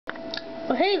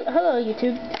Oh, hey, hello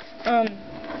YouTube.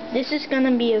 This is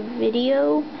gonna be a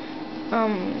video,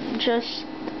 just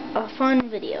a fun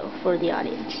video for the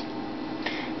audience.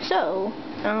 So,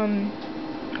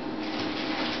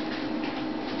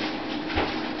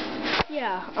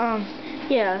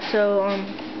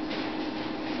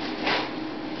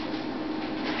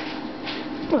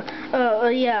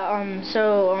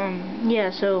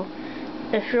 so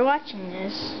if you're watching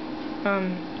this,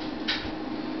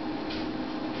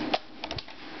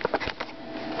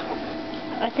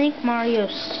 I think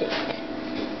Mario's sick.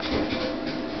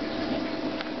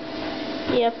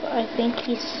 Yep, I think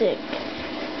he's sick.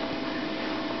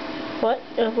 What?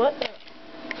 What?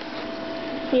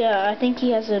 Yeah, I think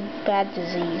he has a bad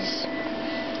disease.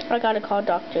 I gotta call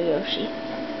Dr. Yoshi.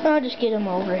 I'll just get him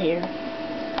over here.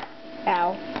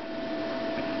 Ow.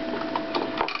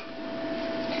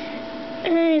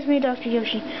 Hey, it's me, Dr.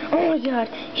 Yoshi. Oh my god,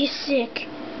 he's sick.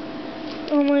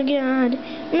 Oh my god,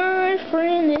 my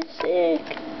friend is sick.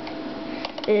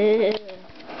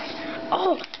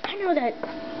 Oh, I know that.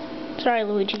 Sorry,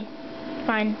 Luigi.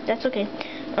 Fine, that's okay.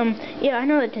 Yeah, I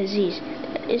know that disease.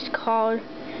 It's called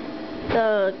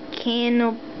the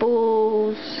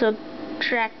cannibal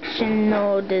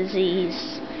subtractional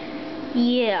disease.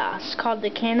 Yeah, it's called the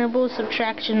cannibal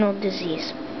subtractional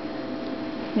disease.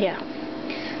 Yeah.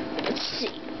 Let's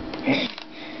see.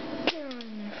 Get on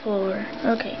the floor.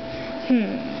 Okay.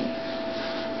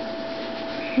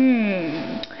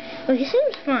 Well, he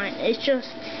seems fine. It's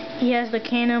just he has the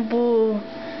cannibal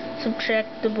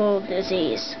subtractable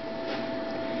disease.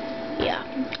 Yeah.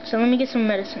 So let me get some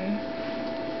medicine.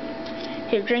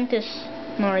 Here, drink this,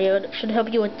 Mario. It should help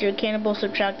you with your cannibal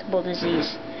subtractable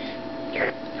disease.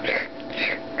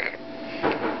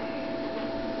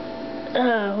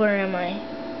 Where am I?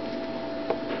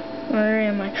 Where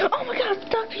am I? Oh my god,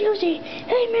 Dr. Yoshi!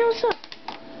 Hey man, what's up?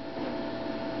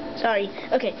 Sorry.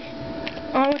 Okay.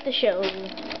 On with the show.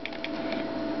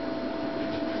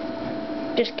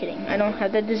 Just kidding. I don't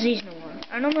have that disease no more.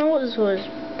 I don't know what was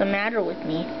the matter with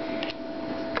me.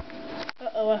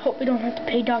 Uh-oh, I hope we don't have to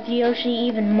pay Dr. Yoshi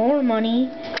even more money.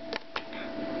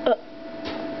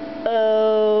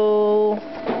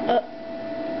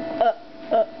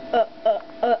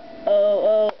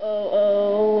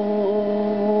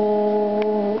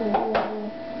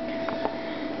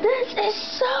 This is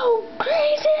so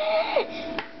crazy!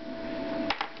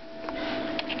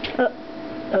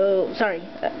 Oh, sorry.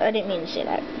 I didn't mean to say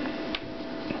that.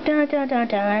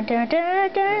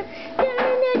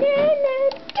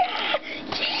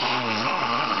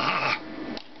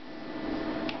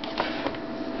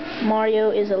 Mario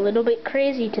is a little bit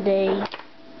crazy today.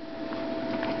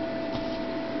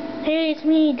 Hey, it's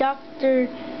me,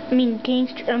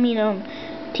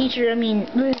 teacher,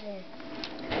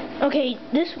 okay,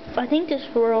 I think this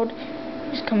world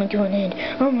is coming to an end.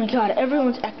 Oh my god,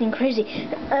 everyone's acting crazy.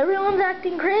 Everyone's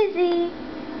acting crazy.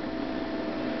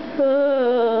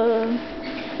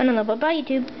 I don't know, but bye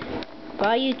YouTube.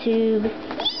 Bye YouTube.